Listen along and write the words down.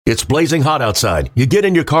It's blazing hot outside. You get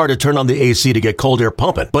in your car to turn on the AC to get cold air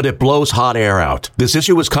pumping, but it blows hot air out. This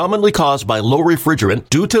issue is commonly caused by low refrigerant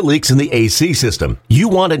due to leaks in the AC system. You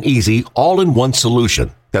want an easy, all-in-one solution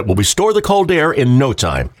that will restore the cold air in no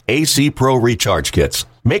time. AC Pro Recharge Kits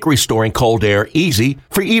make restoring cold air easy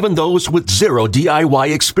for even those with zero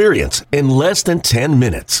DIY experience in less than 10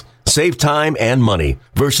 minutes. Save time and money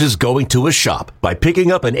versus going to a shop by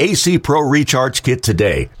picking up an AC Pro Recharge Kit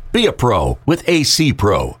today. Be a pro with AC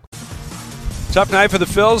Pro. Tough night for the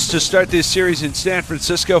Phils to start this series in San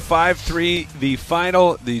Francisco. 5-3 the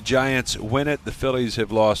final. The Giants win it. The Phillies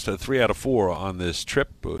have lost 3 out of 4 on this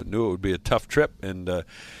trip. Knew it would be a tough trip, and you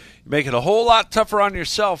make it a whole lot tougher on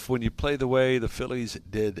yourself when you play the way the Phillies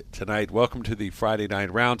did tonight. Welcome to the Friday Night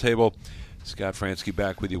Roundtable. Scott Fransky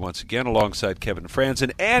back with you once again alongside Kevin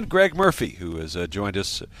Franzen and Greg Murphy, who has joined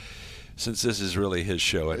us since this is really his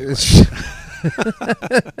show anyway.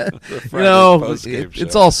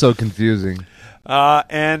 It's all so confusing.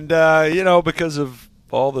 Because of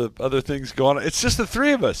all the other things going on, it's just the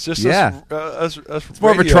three of us. Just us it's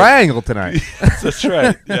more of a triangle tonight. That's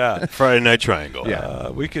right. Yeah, Friday Night Triangle. Yeah,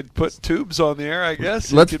 we could put Tubes on the air, I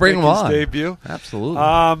guess. Let's bring him on. Debut.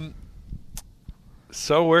 Absolutely.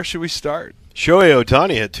 So where should we start? Shohei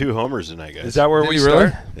Ohtani had 2 homers tonight, guys. Is that where we really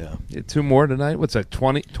start? Yeah. You had 2 more tonight? What's that,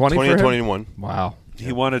 20 20 for and him? 21. Wow.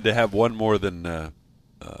 He wanted to have one more than Andrew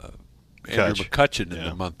McCutchen in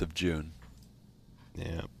the month of June.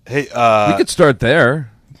 Yeah. Hey, we could start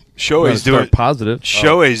there. Shohei's doing positive.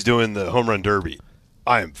 Shohei's doing the home run derby.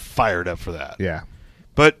 I am fired up for that. Yeah.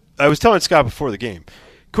 But I was telling Scott before the game,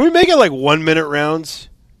 can we make it like 1-minute rounds?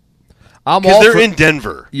 Because they're in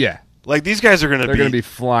Denver. Yeah. Like these guys are going to be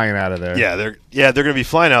flying out of there. Yeah, they're going to be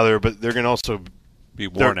flying out of there, but they're going to also be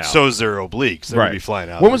worn out. So is their obliques. They're going to be flying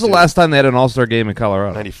out. When was the last time they had an All-Star game in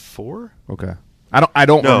Colorado? 94? Okay. I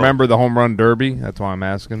don't remember the home run derby. That's why I'm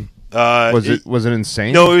asking. Was it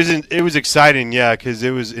insane? No, it was exciting, yeah, because it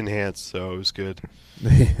was enhanced, so it was good.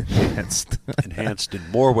 Enhanced in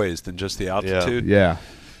more ways than just the altitude. Yeah.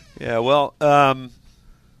 Yeah, well, I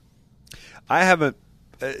haven't.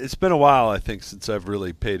 It's been a while, I think, since I've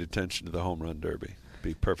really paid attention to the home run derby, to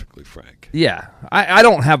be perfectly frank. Yeah. I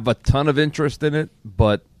don't have a ton of interest in it,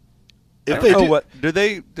 but do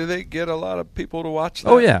they get a lot of people to watch that?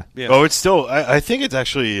 Oh, yeah. Oh, it's still I think it's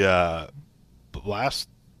actually the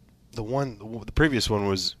previous one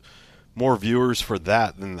was more viewers for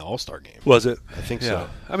that than the All-Star game. Was it? I think so.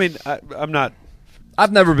 I mean, I'm not.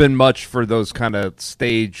 I've never been much for those kind of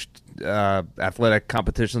staged athletic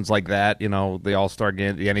competitions like that. You know, the All-Star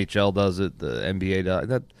game, the NHL does it, the NBA does.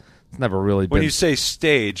 That's never really been. When you say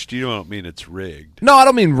staged, you don't mean it's rigged. No, I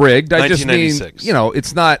don't mean rigged. I just mean,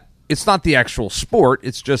 1996. it's not the actual sport.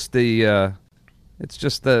 It's just the a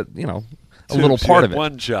little part of it.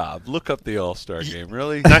 One job. Look up the All-Star game.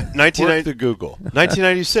 Really? 1990 to Google.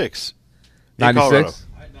 1996. 96.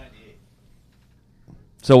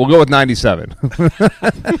 So we'll go with 97.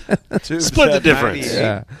 Split the difference.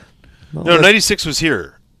 Yeah. No, 96 was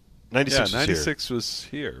here. 96 was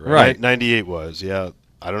here. Right. 98 was, yeah.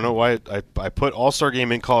 I don't know why I put All-Star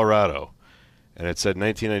game in Colorado, and it said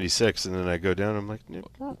 1996, and then I go down, and I'm like...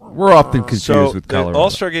 We're often confused with Colorado. The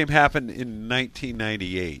All-Star game happened in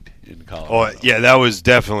 1998 in Colorado. Oh, yeah, that was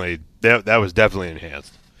definitely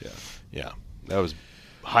enhanced. Yeah, that was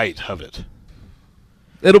height of it.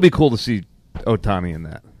 It'll be cool to see Ohtani in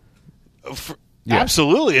that.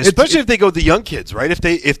 Absolutely, especially if they go with the young kids, right?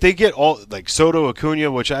 If they get all like Soto,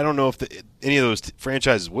 Acuna, which I don't know if any of those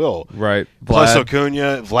franchises will. Right. Plus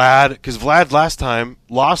Acuna, Vlad, because Vlad last time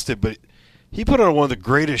lost it, but he put on one of the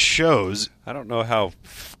greatest shows. I don't know how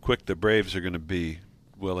quick the Braves are going to be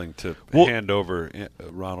willing to hand over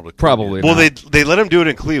Ronald Acuna. Probably. Well, they let him do it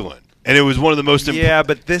in Cleveland, and it was one of the most.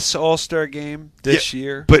 But this All-Star game this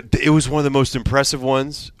year. But it was one of the most impressive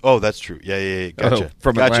ones. Oh, that's true. Yeah. Gotcha.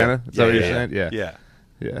 From Atlanta? Is that what you're saying?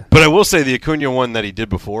 Yeah. But I will say the Acuna one that he did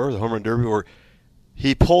before, the home run derby, where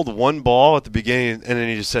he pulled one ball at the beginning, and then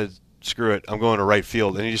he just said, "Screw it, I'm going to right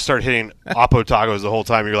field," and he just started hitting Oppo Tacos the whole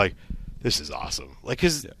time. You're like, "This is awesome!" Like,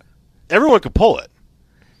 because everyone could pull it.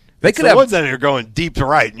 They could have ones that are going deep to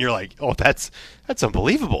right, and you're like, "Oh, that's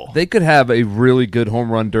unbelievable." They could have a really good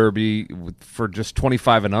home run derby for just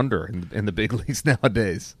 25 and under in the big leagues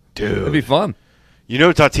nowadays. Dude, it'd be fun. You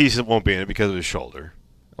know, Tatis won't be in it because of his shoulder.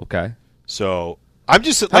 Okay. So I'm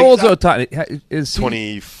just how old's Ohtani? Is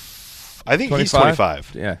 20? I think 25? he's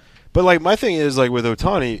 25. Yeah. But like my thing is like with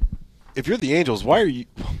Ohtani, if you're the Angels, why are you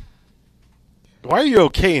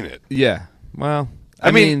okaying it? Yeah. Well,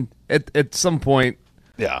 I mean, at some point.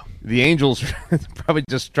 Yeah, the Angels are probably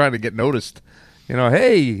just trying to get noticed. You know,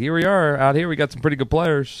 hey, here we are out here. We got some pretty good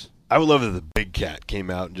players. I would love if the big cat came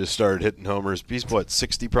out and just started hitting homers. He's,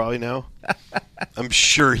 60 probably now? I'm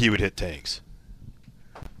sure he would hit tanks.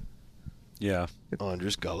 Yeah.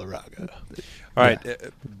 Andres Galarraga. All right.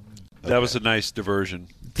 That was a nice diversion.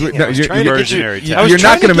 You're trying to get you- not trying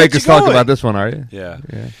going to to make get us you talk going. about this one, are you? Yeah.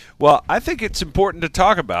 Yeah. Well, I think it's important to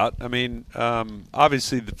talk about. I mean,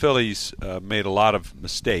 obviously the Phillies made a lot of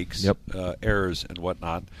mistakes, Yep. errors and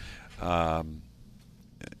whatnot.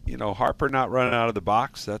 Harper not running out of the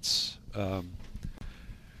box, that's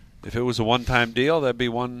if it was a one-time deal, that'd be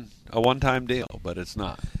a one-time deal, but it's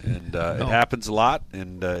not. And it happens a lot,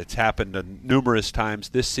 and it's happened numerous times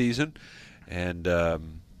this season. And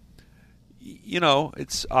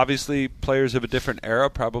it's obviously players of a different era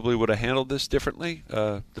probably would have handled this differently.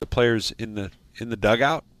 The players in the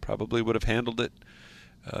dugout probably would have handled it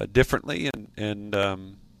differently. And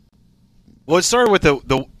Well, it started with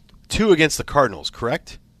the two against the Cardinals,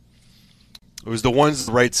 correct? It was the ones in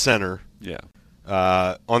the right center. yeah,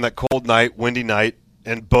 On that cold night, windy night,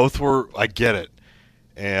 and both were, I get it.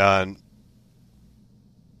 And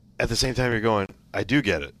at the same time, you're going, I do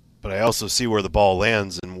get it. But I also see where the ball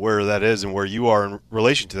lands and where that is and where you are in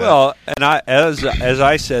relation to that. well, and as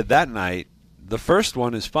I said that night, the first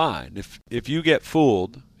one is fine. If you get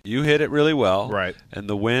fooled, you hit it really well, Right. and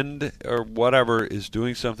the wind or whatever is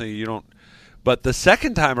doing something you don't. But the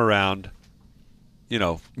second time around,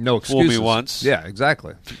 No fool excuses. me once. Yeah,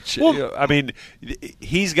 exactly. I mean,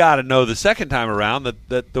 he's got to know the second time around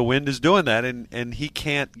that the wind is doing that, and he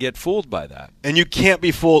can't get fooled by that. And you can't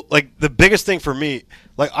be fooled. Like, the biggest thing for me,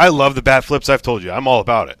 I love the bat flips. I've told you. I'm all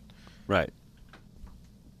about it. Right.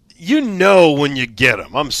 You know when you get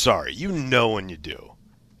them. I'm sorry. You know when you do.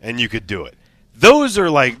 And you could do it. Those are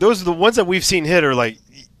the ones that we've seen hit are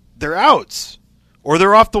they're outs. Or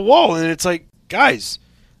they're off the wall. And it's like, guys,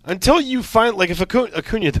 until you find, if Acuna,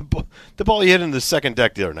 the ball he hit in the second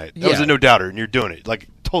deck the other night, that was a no-doubter, and you're doing it.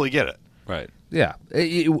 Totally get it. Right. Yeah.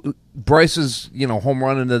 Bryce's, home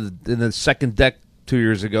run in the second deck 2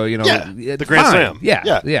 years ago, the Grand Slam.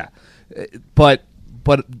 Yeah. But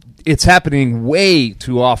it's happening way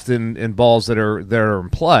too often in balls that are in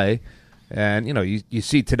play. And, you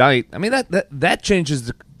see tonight, I mean, that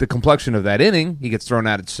changes the complexion of that inning. He gets thrown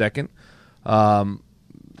out at second.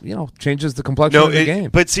 Changes the complexion of the game.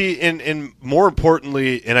 But see, and more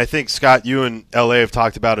importantly, and I think, Scott, you and LA have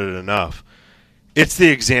talked about it enough, it's the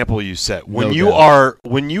example you set. When you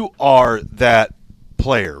are that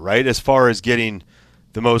player, right, as far as getting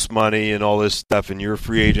the most money and all this stuff, and you're a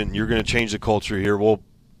free agent, and you're going to change the culture here. Well,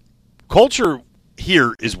 culture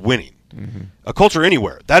here is winning. Mm-hmm. A culture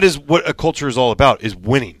anywhere. That is what a culture is all about, is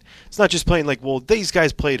winning. It's not just playing these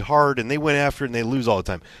guys played hard and they went after it and they lose all the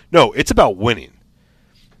time. No, it's about winning.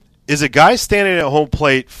 Is a guy standing at home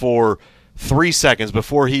plate for 3 seconds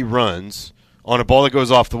before he runs on a ball that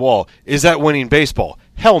goes off the wall, is that winning baseball?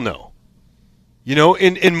 Hell no.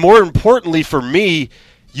 And more importantly for me,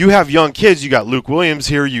 you have young kids. You got Luke Williams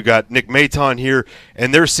here. You got Nick Maton here.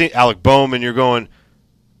 And they're seeing Alec Boehm, and you're going,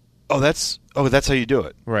 that's how you do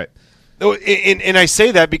it. Right. And I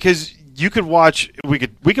say that because you could watch. We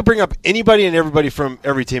could bring up anybody and everybody from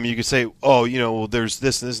every team, and you could say, there's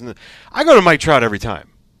this and this and that. I go to Mike Trout every time.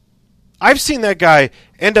 I've seen that guy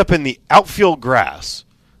end up in the outfield grass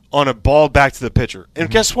on a ball back to the pitcher.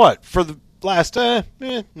 And guess what? For the last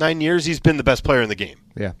 9 years, he's been the best player in the game.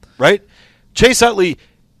 Yeah. Right? Chase Utley,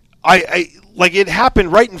 it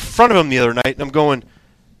happened right in front of him the other night, and I'm going,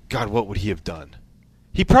 God, what would he have done?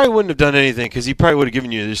 He probably wouldn't have done anything because he probably would have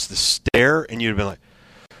given you just the stare, and you'd have been like,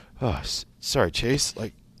 oh, sorry, Chase.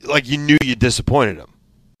 Like you knew you disappointed him.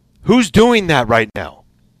 Who's doing that right now?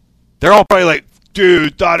 They're all probably like,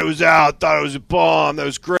 dude, thought it was out, thought it was a bomb, that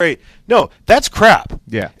was great. No, that's crap.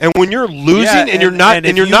 Yeah. And when you're losing and you're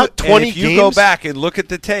not 20 if you games, go back and look at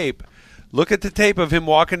the tape of him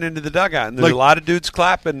walking into the dugout, and there's a lot of dudes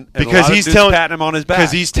clapping and because a lot he's of dudes patting him on his back.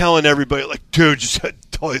 Because he's telling everybody, dude, just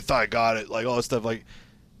totally thought I got it, all this stuff.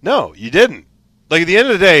 No, you didn't. At the end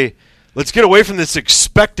of the day, let's get away from this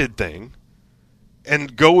expected thing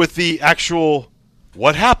and go with the actual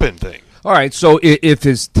what happened thing. All right, so if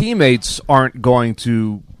his teammates aren't going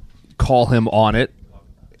to call him on it,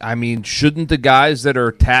 I mean, shouldn't the guys that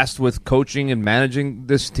are tasked with coaching and managing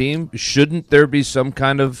this team, shouldn't there be some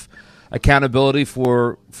kind of accountability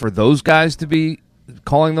for those guys to be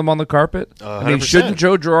calling them on the carpet? 100%. I mean, shouldn't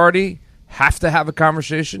Joe Girardi have to have a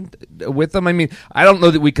conversation with them? I mean, I don't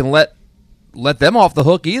know that we can let them off the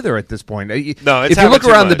hook either at this point. No, if you look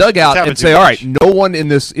around the dugout and say, all right, no one in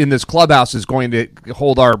this clubhouse is going to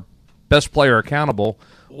hold our best player accountable,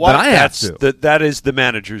 then I have to. That is the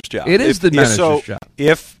manager's job. It is the manager's job.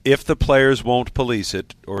 If the players won't police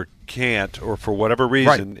it or can't, or for whatever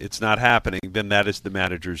reason it's not happening, then that is the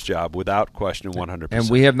manager's job, without question, 100%. And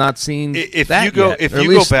we have not seen if that you go yet. if Or at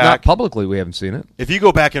you go least back not publicly, we haven't seen it. If you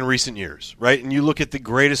go back in recent years, right, and you look at the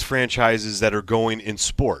greatest franchises that are going in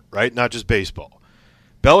sport, right, not just baseball,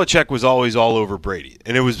 Belichick was always all over Brady,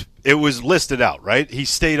 and it was listed out, right? He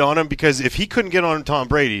stayed on him because if he couldn't get on Tom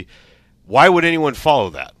Brady, why would anyone follow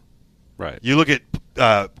that? Right. You look at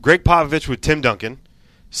Greg Popovich with Tim Duncan,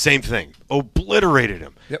 same thing, obliterated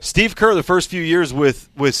him. Yep. Steve Kerr, the first few years with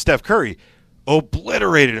Steph Curry,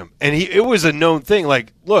 obliterated him, and it was a known thing.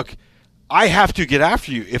 Like, look, I have to get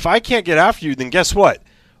after you. If I can't get after you, then guess what?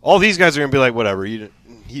 All these guys are going to be like, whatever. You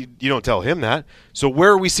don't tell him that. So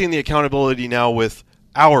where are we seeing the accountability now with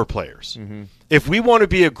our players? Mm-hmm. If we want to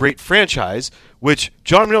be a great franchise, which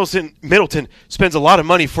John Middleton spends a lot of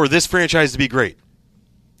money for this franchise to be great,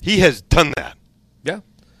 he has done that. Yeah.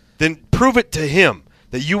 Then prove it to him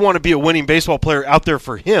that you want to be a winning baseball player out there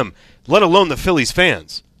for him, let alone the Phillies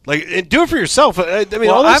fans. Like, and do it for yourself. I mean,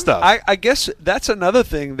 all that stuff. I guess that's another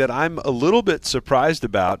thing that I'm a little bit surprised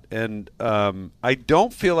about, and I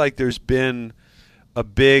don't feel like there's been a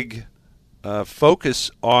big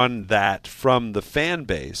focus on that from the fan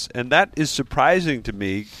base, and that is surprising to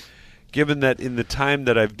me, given that in the time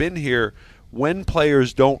that I've been here, when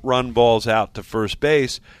players don't run balls out to first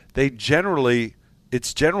base, it's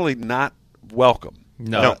generally not welcome.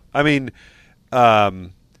 No. I mean,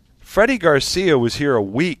 Freddie Garcia was here a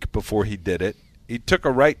week before he did it. He took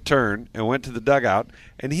a right turn and went to the dugout,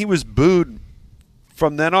 and he was booed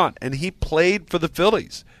from then on. And he played for the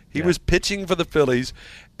Phillies. He was pitching for the Phillies,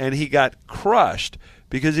 and he got crushed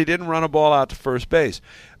because he didn't run a ball out to first base.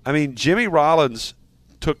 I mean, Jimmy Rollins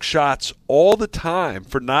took shots all the time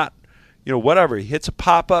for not, whatever. He hits a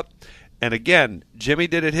pop-up. And again, Jimmy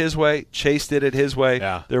did it his way. Chase did it his way.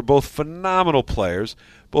 Yeah. They're both phenomenal players,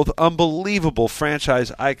 both unbelievable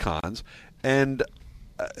franchise icons. And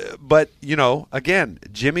but again,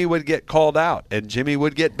 Jimmy would get called out, and Jimmy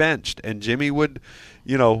would get benched, and Jimmy would,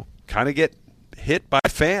 kind of get hit by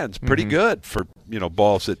fans pretty good for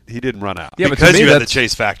balls that he didn't run out. Yeah, because but to me, you had the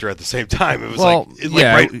chase factor at the same time. It was you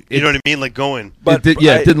know what I mean, like going. But it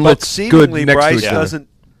didn't look good seemingly next Bryce to each other. doesn't.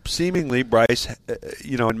 Seemingly, Bryce,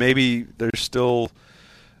 and maybe there's still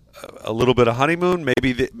a little bit of honeymoon.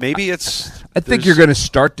 Maybe it's. I think you're going to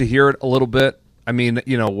start to hear it a little bit. I mean,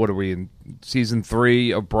 what are we in season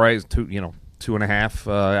 3 of Bryce? 2.5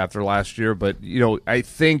 after last year, but I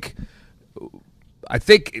think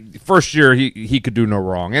first year he could do no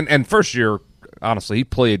wrong, and first year honestly he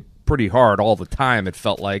played pretty hard all the time. It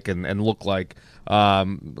felt like and looked like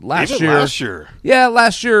last year. Yeah,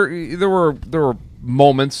 last year there were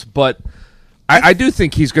moments, but I do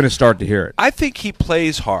think he's going to start to hear it. I think he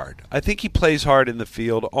plays hard. I think he plays hard in the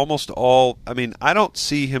field. Almost all. I mean, I don't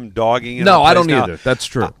see him dogging it. No, I don't either. That's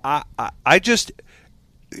true. I just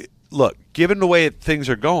look. Given the way things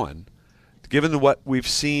are going, given what we've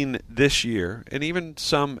seen this year, and even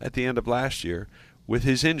some at the end of last year with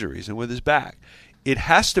his injuries and with his back, it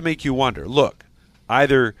has to make you wonder. Look,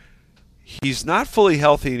 either he's not fully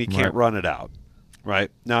healthy and he can't run it out.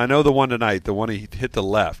 Right. Now, I know the one tonight, the one he hit the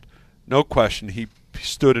left, no question, he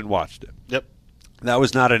stood and watched it. Yep. That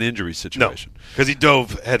was not an injury situation. No, because he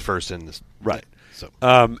dove headfirst in this. Right. So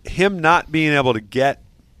him not being able to get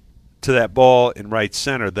to that ball in right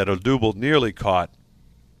center that Odubel nearly caught,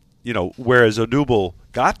 whereas Odubel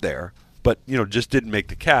got there, but, just didn't make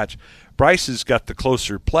the catch. Bryce has got the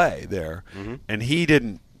closer play there, and he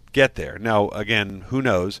didn't get there. Now, again, who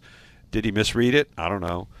knows? Did he misread it? I don't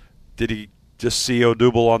know. Did he just see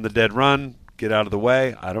Odubel on the dead run, get out of the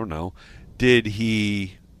way? I don't know. Did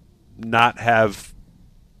he not have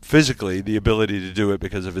physically the ability to do it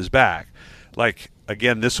because of his back? Like,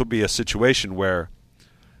 again, this will be a situation where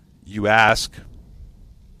you ask,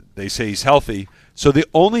 they say he's healthy. So the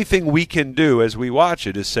only thing we can do as we watch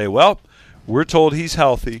it is say, well, we're told he's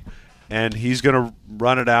healthy, and he's going to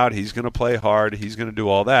run it out, he's going to play hard, he's going to do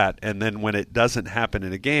all that. And then when it doesn't happen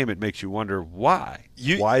in a game, it makes you wonder why.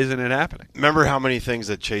 Why isn't it happening? Remember how many things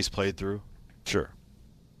that Chase played through? Sure.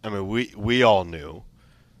 I mean, we all knew.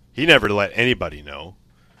 He never let anybody know.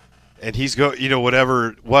 And he's whatever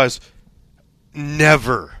it was,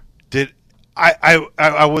 never did.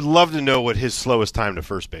 I would love to know what his slowest time to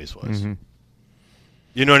first base was. Mm-hmm.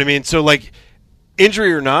 You know what I mean? So, like,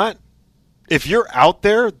 injury or not, if you're out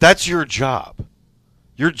there, that's your job.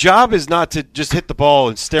 Your job is not to just hit the ball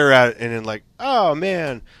and stare at it and then like, oh,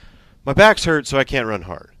 man, my back's hurt, so I can't run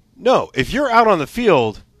hard. No, if you're out on the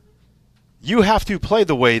field, you have to play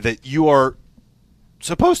the way that you are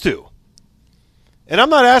supposed to. And I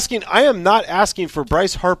am not asking for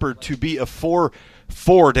Bryce Harper to be a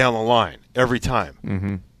 4-4 down the line every time.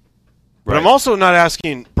 Mm-hmm. But I'm also not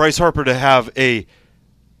asking Bryce Harper to have a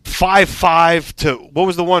 5.5 to what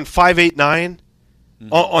was the one 5.89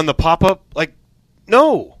 on the pop up. Like,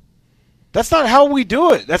 no, that's not how we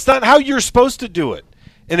do it. That's not how you're supposed to do it.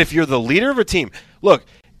 And if you're the leader of a team, look,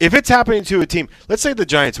 if it's happening to a team, let's say the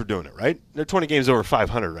Giants were doing it, right? They're 20 games over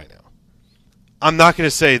 500 right now. I'm not going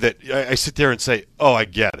to say that I sit there and say, oh, I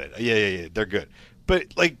get it. Yeah, they're good.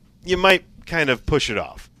 But, like, you might kind of push it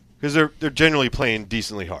off because they're generally playing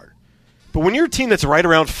decently hard. But when you're a team that's right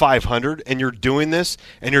around 500 and you're doing this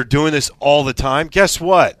all the time, guess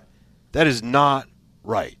what? That is not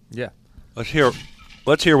right. Yeah. Let's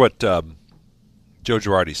hear what Joe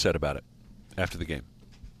Girardi said about it after the game.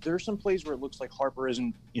 There are some plays where it looks like Harper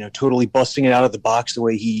isn't, totally busting it out of the box the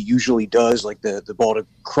way he usually does, like the ball to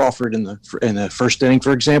Crawford in the first inning,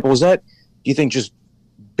 for example. Is that, do you think, just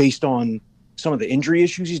based on some of the injury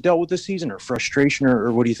issues he's dealt with this season, or frustration,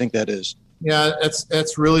 or what do you think that is? Yeah,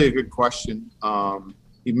 that's really a good question.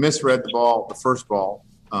 He misread the ball, the first ball.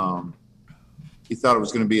 He thought it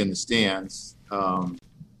was going to be in the stands.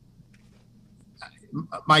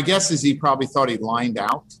 My guess is he probably thought he lined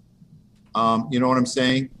out. You know what I'm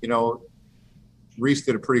saying? Reese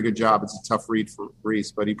did a pretty good job. It's a tough read for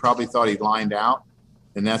Reese, but he probably thought he lined out,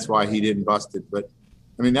 and that's why he didn't bust it. But,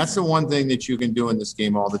 I mean, that's the one thing that you can do in this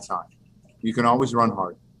game all the time. You can always run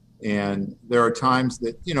hard. And there are times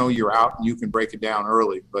that, you're out and you can break it down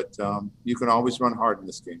early, but you can always run hard in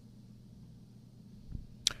this game.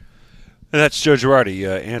 And that's Joe Girardi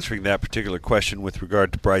answering that particular question with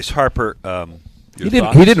regard to Bryce Harper. He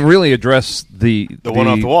didn't really address the one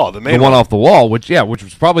off the wall, the one off the wall, which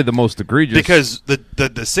was probably the most egregious. Because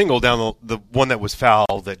the single down the one that was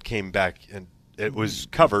foul that came back, and it was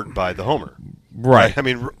covered by the homer. Right. I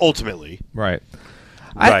mean, ultimately. Right.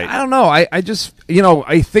 Right. I don't know. I just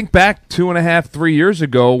I think back 2.5, 3 years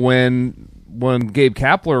ago when Gabe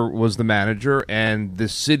Kapler was the manager and the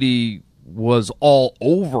city was all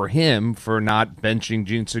over him for not benching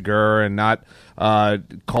Gene Segura and not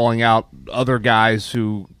calling out other guys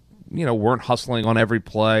who weren't hustling on every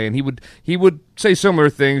play, and he would say similar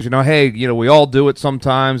things. Hey, we all do it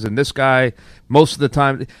sometimes, and this guy most of the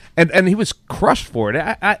time, and he was crushed for it.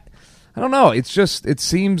 I don't know. It's just it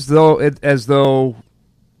seems as though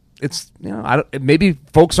it's maybe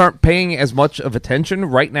folks aren't paying as much of attention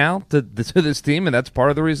right now to this team, and that's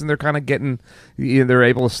part of the reason they're kind of getting they're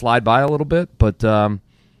able to slide by a little bit. But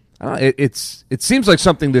it seems like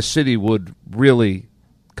something this city would really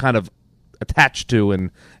kind of attach to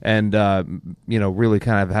and really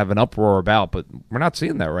kind of have an uproar about. But we're not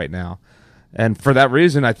seeing that right now, and for that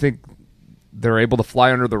reason, I think they're able to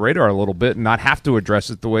fly under the radar a little bit and not have to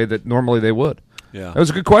address it the way that normally they would. Yeah, that was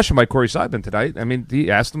a good question by Corey Seidman tonight. I mean,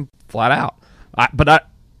 he asked him flat out. But I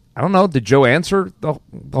don't know. Did Joe answer the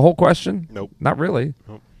whole question? Nope, not really.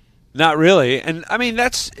 Nope. Not really. And I mean,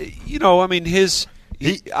 that's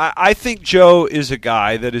I think Joe is a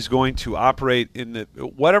guy that is going to operate in the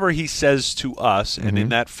whatever he says to us, and in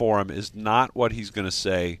that forum is not what he's going to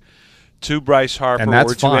say to Bryce Harper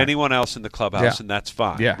or to anyone else in the clubhouse, and that's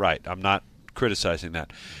fine. Yeah. Right. I'm not criticizing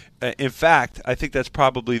that. In fact, I think that's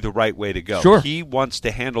probably the right way to go. Sure. He wants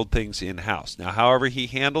to handle things in-house. Now, however he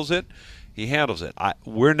handles it, he handles it.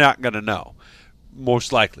 We're not going to know.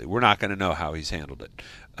 Most likely, we're not going to know how he's handled it.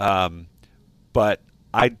 But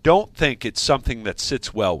I don't think it's something that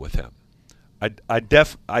sits well with him. I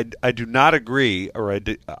do not agree,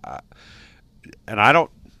 and I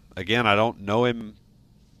don't know him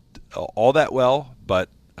all that well, but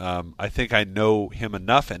I think I know him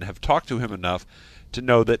enough and have talked to him enough to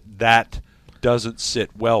know that doesn't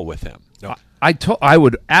sit well with him. No. I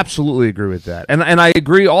would absolutely agree with that, and I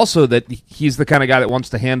agree also that he's the kind of guy that wants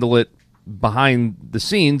to handle it behind the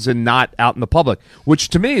scenes and not out in the public, which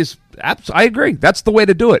to me is I agree. That's the way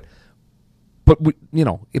to do it. But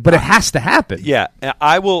but it has to happen. Yeah,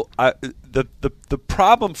 I will. The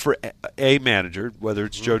problem for a manager, whether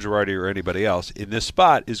it's Joe Girardi or anybody else, in this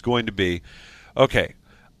spot is going to be, okay,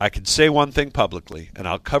 I can say one thing publicly, and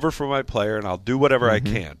I'll cover for my player, and I'll do whatever I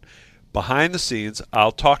can. Behind the scenes,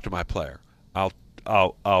 I'll talk to my player.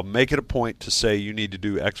 I'll make it a point to say you need to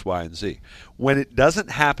do X, Y, and Z. When it doesn't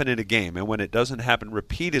happen in a game, and when it doesn't happen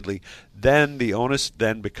repeatedly, then the onus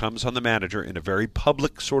then becomes on the manager in a very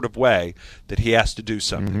public sort of way that he has to do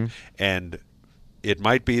something. And it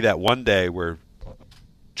might be that one day where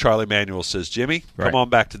Charlie Manuel says, Jimmy, come on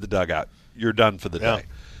back to the dugout. You're done for the day.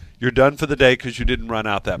 You're done for the day because you didn't run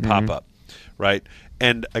out that pop-up, right?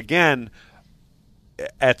 And again,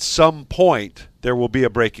 at some point, there will be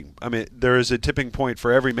a breaking. I mean, there is a tipping point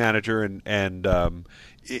for every manager, and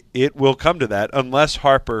it will come to that unless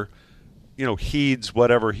Harper, heeds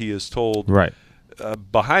whatever he is told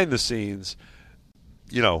behind the scenes,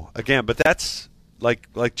 again, but that's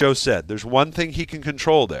like Joe said, there's one thing he can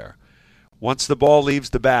control there. Once the ball leaves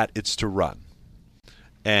the bat, it's to run.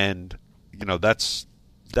 And, that's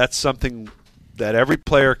something that every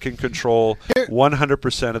player can control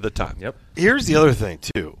 100% of the time. Yep. Here's the other thing,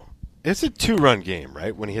 too. It's a 2-run game,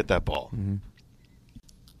 right, when he hit that ball. Mm-hmm.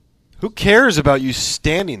 Who cares about you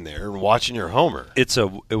standing there and watching your homer? It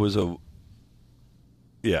was a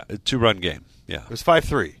 2-run game. Yeah. It was 5-3.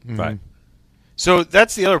 Mm-hmm. Right. So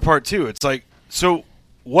that's the other part, too. It's like, so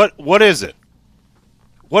what is it?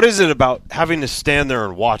 What is it about having to stand there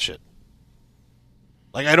and watch it?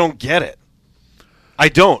 Like, I don't get it. I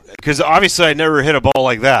don't, because obviously I never hit a ball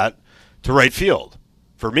like that to right field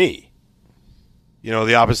for me.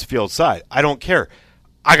 The opposite field side. I don't care.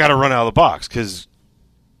 I got to run out of the box because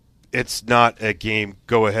it's not a game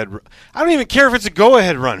go-ahead. I don't even care if it's a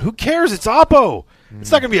go-ahead run. Who cares? It's Oppo. It's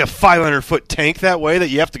not going to be a 500-foot tank that way that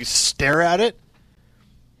you have to stare at it.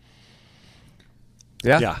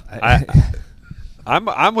 Yeah.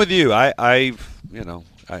 I'm with you.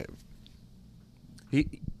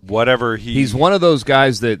 He's one of those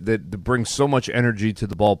guys that brings so much energy to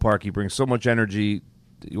the ballpark. He brings so much energy,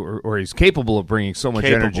 or he's capable of bringing so much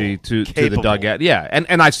energy to the dugout. Yeah,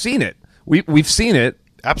 and I've seen it. We've seen it.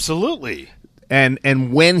 Absolutely.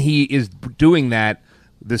 And when he is doing that,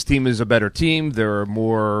 this team is a better team. They're a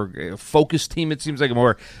more focused team. It seems like a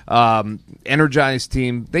more energized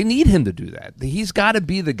team. They need him to do that. He's got to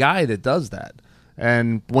be the guy that does that.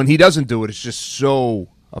 And when he doesn't do it, it's just so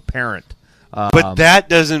apparent. But that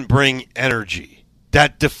doesn't bring energy.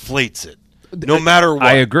 That deflates it. No matter what.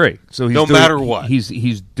 I agree. So no matter what.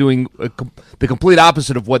 He's doing the complete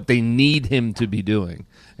opposite of what they need him to be doing,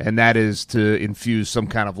 and that is to infuse some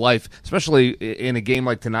kind of life, especially in a game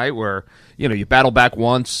like tonight where you battle back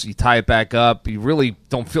once, you tie it back up. You really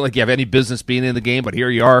don't feel like you have any business being in the game, but here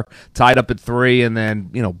you are tied up at 3, and then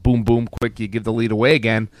boom, boom, quick, you give the lead away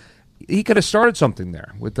again. He could have started something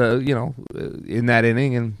there with in that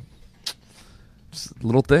inning and.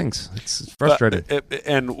 Little things. It's frustrating.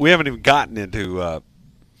 And we haven't even gotten into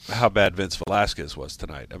how bad Vince Velasquez was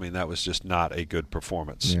tonight. I mean, that was just not a good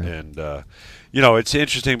performance. Yeah. And, it's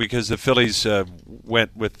interesting because the Phillies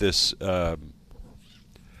went with this,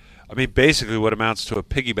 basically what amounts to a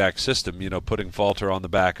piggyback system, putting Falter on the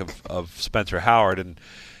back of Spencer Howard. And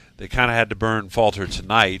they kind of had to burn Falter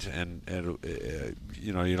tonight. And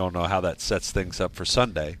you don't know how that sets things up for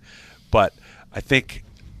Sunday. But I think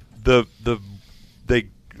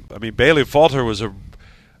Bailey Falter was a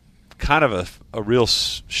kind of a real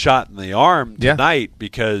shot in the arm tonight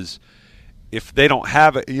because if they don't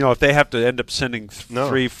have it, if they have to end up sending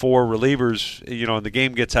 3-4 relievers, and the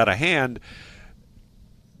game gets out of hand,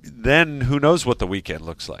 then who knows what the weekend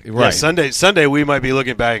looks like. Right. Yeah, Sunday we might be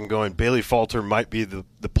looking back and going, Bailey Falter might be the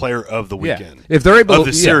player of the weekend. If they're able of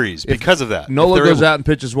the series because of that. Nola goes out and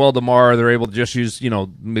pitches well tomorrow, they're able to just use,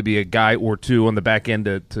 maybe a guy or two on the back end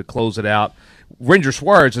to close it out. Ranger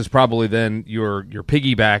Suarez is probably then your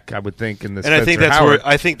piggyback, I would think, in this. And I think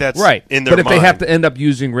that's right. In their but if mind. they have to end up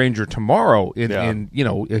using Ranger tomorrow,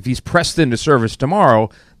 if he's pressed into service tomorrow,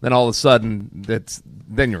 then all of a sudden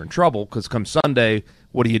then you're in trouble because come Sunday,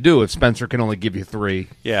 what do you do if Spencer can only give you 3?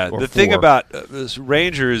 Yeah, or the 4? thing about this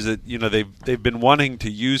Ranger is that they've been wanting to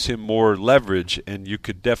use him more leverage, and you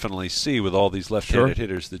could definitely see with all these left-handed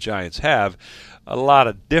hitters the Giants have a lot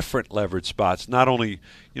of different leverage spots. Not only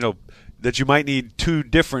that you might need 2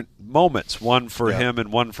 different moments, one for him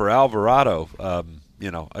and one for Alvarado.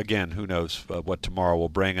 Again, who knows what tomorrow will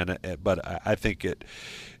bring in it, but I think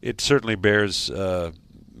it certainly bears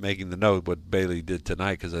making the note what Bailey did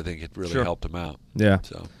tonight because I think it really helped him out. Yeah.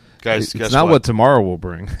 So, guys, it's not what tomorrow will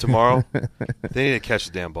bring. Tomorrow, they need to catch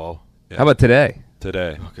the damn ball. Yeah. How about today?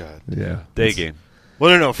 Today. Oh God. Yeah. Day game.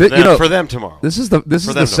 Well, no, for them tomorrow. This is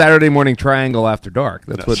the Saturday morning triangle after dark.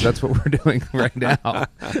 That's what we're doing right now.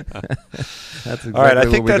 That's exactly all right. I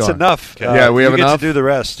think that's enough. Okay. We have enough to do the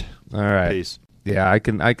rest. All right. Peace. Yeah, I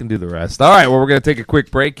can do the rest. All right. Well, we're going to take a quick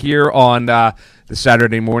break here on the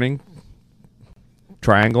Saturday morning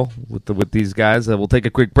triangle with these guys. We'll take a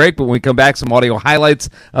quick break, but when we come back, some audio highlights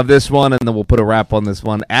of this one, and then we'll put a wrap on this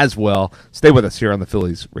one as well. Stay with us here on the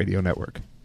Phillies Radio Network.